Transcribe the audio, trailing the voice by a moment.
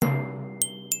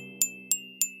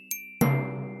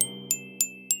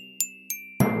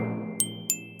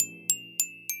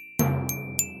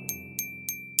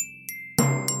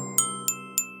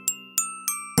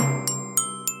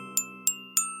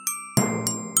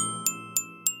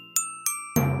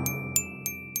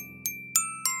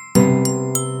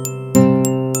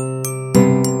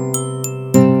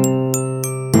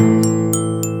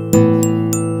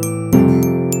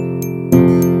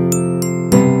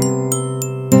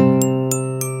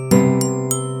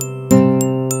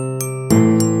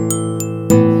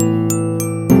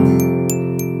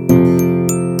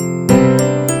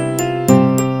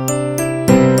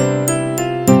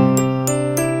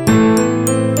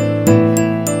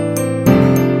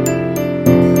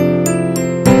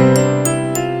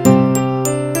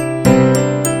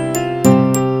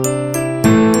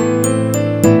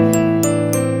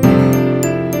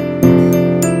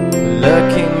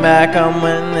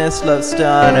this love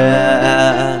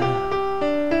started.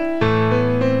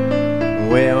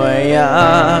 We were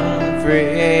young,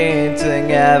 free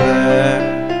together,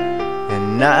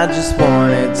 and I just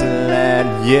wanted to let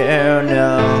you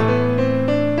know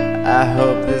I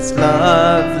hope this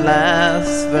love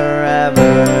lasts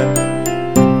forever,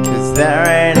 'cause there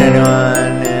ain't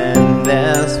anyone in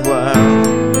this world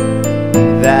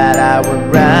that I would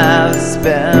rather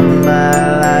spend my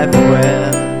life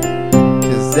with,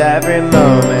 'cause every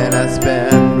moment I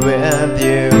spend with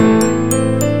you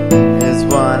is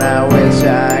one I wish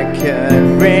I could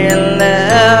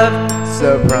relive. So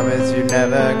promise you'd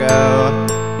never go,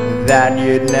 that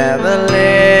you'd never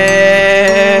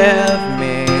leave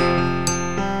me.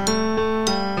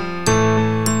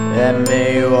 And may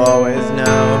you always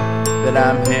know that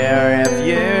I'm here if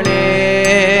you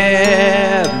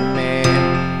need me,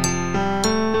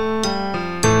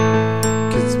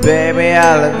 'cause baby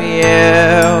I love you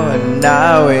and I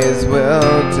always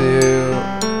will do.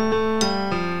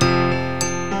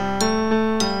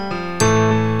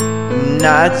 And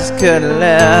I just couldn't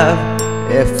live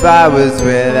if I was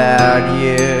without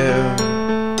you,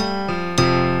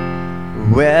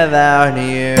 without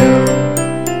you.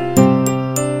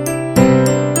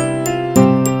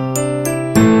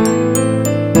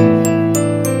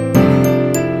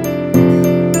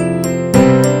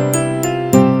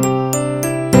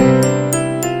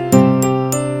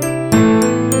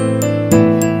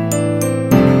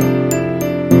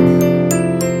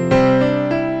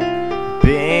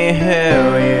 Be who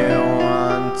you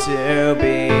want to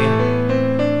be,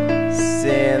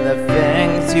 see the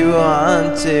things you want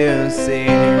to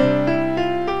see,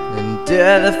 and do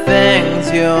the things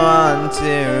you want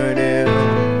to do.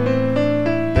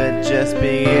 But just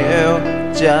be you,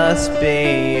 just be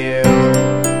you.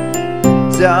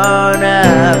 Don't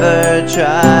ever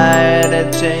try to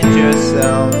change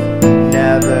yourself,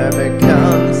 never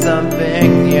become something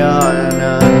you're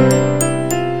not,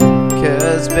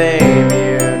 'cause baby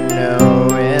you know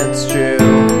it's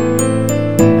true,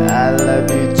 I love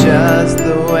you just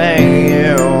the way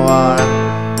you are.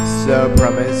 So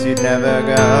promise you'd never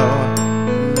go,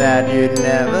 that you'd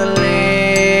never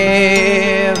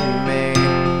leave me.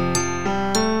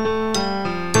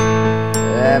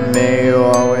 And may you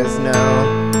always know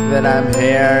that I'm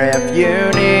here if you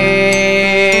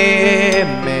need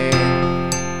me,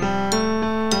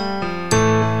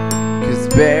 'cause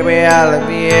baby I love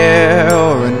you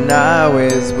and I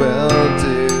always will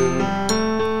do.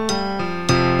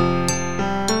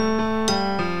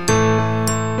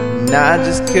 And I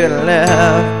just couldn't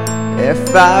live if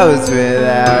I was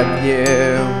without you,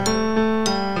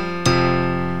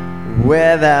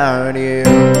 without you.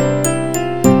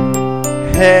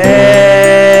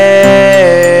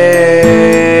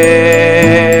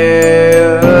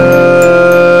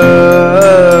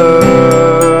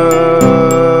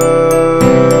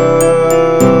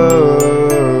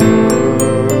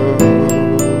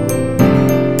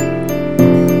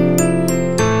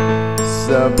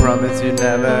 So promise you'd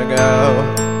never go,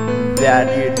 that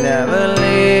you'd never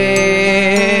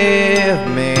leave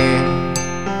me.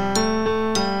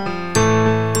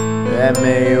 And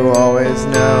may you always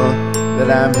know that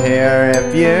I'm here if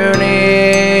you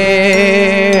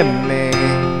need me,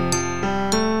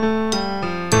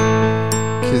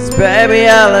 'cause baby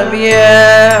I love you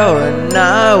and I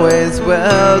always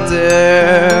will do.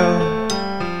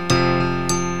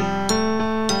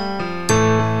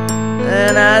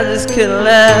 And I just couldn't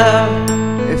live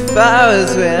if I was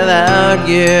without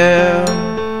you,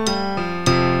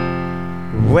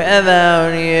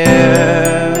 without you.